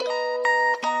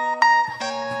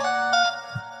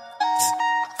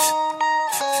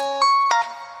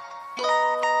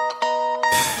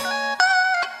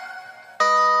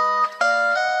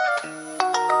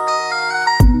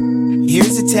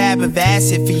dab of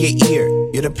acid for your ear.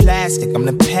 You're the plastic, I'm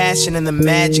the passion and the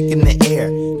magic in the air.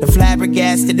 The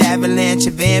flabbergasted avalanche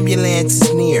of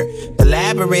ambulances near. The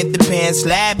labyrinth, the pan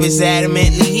slab is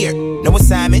adamantly here. No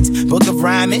assignments, book of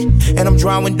rhyming, and I'm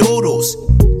drawing doodles.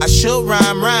 I should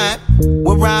rhyme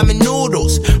with rhyming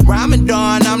noodles. Rhyming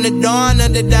dawn, I'm the dawn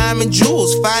of the diamond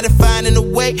jewels. Finding a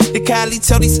way to kindly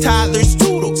tell these toddlers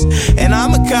toodles. And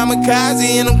I'm a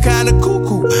kamikaze and I'm kinda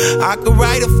cuckoo. I could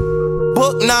write a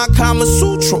book, non-Kama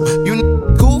Sutra. You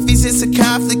goofies, it's a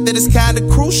conflict that is kinda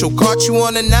crucial. Caught you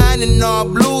on a 9 in all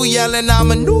blue, yelling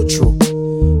I'm a neutral.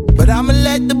 But I'ma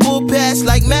let the bull pass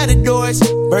like matadors.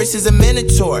 Verses a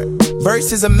minotaur,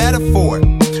 verses a metaphor.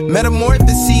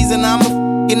 Metamorphoses and I'm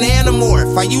a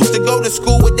anamorph. I used to go to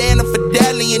school with Anna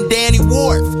Fideli and Danny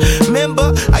Wharf.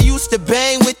 Remember, I used to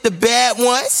bang with the bad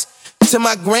ones. Till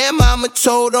my grandmama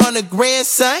told on her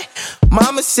grandson.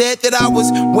 Mama said that I was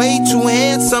way too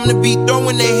handsome to be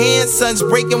throwing the handsons,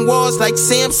 breaking walls like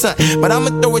Samson. But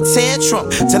I'ma throw a tantrum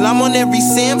till I'm on every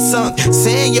Samsung.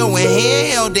 Saying yo, and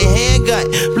handheld the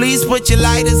handgun. Please put your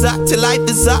lighters up till life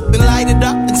is up and light it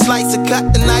up and slice a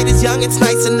cut. The night is young, it's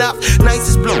nice enough.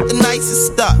 Nicest blow, the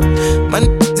nicest stuff. My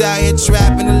niggas out here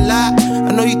trapping a lot.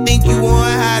 I know you think you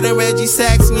want high to Reggie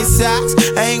Sacks in your socks.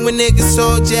 I hang with niggas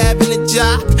so jabbing the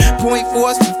jock. Point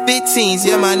force for 15s,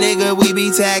 yeah my nigga, we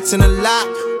be taxing a lot.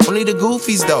 Only the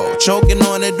goofies though, choking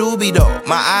on a doobie though.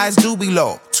 My eyes do be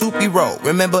low, toopy roll.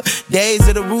 Remember days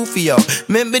of the Rufio.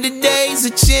 Remember the days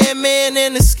of Chairman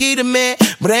and the Skeeter Man.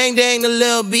 Bang dang the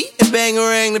Lil B and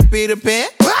bang-a-rang the Peter Pan.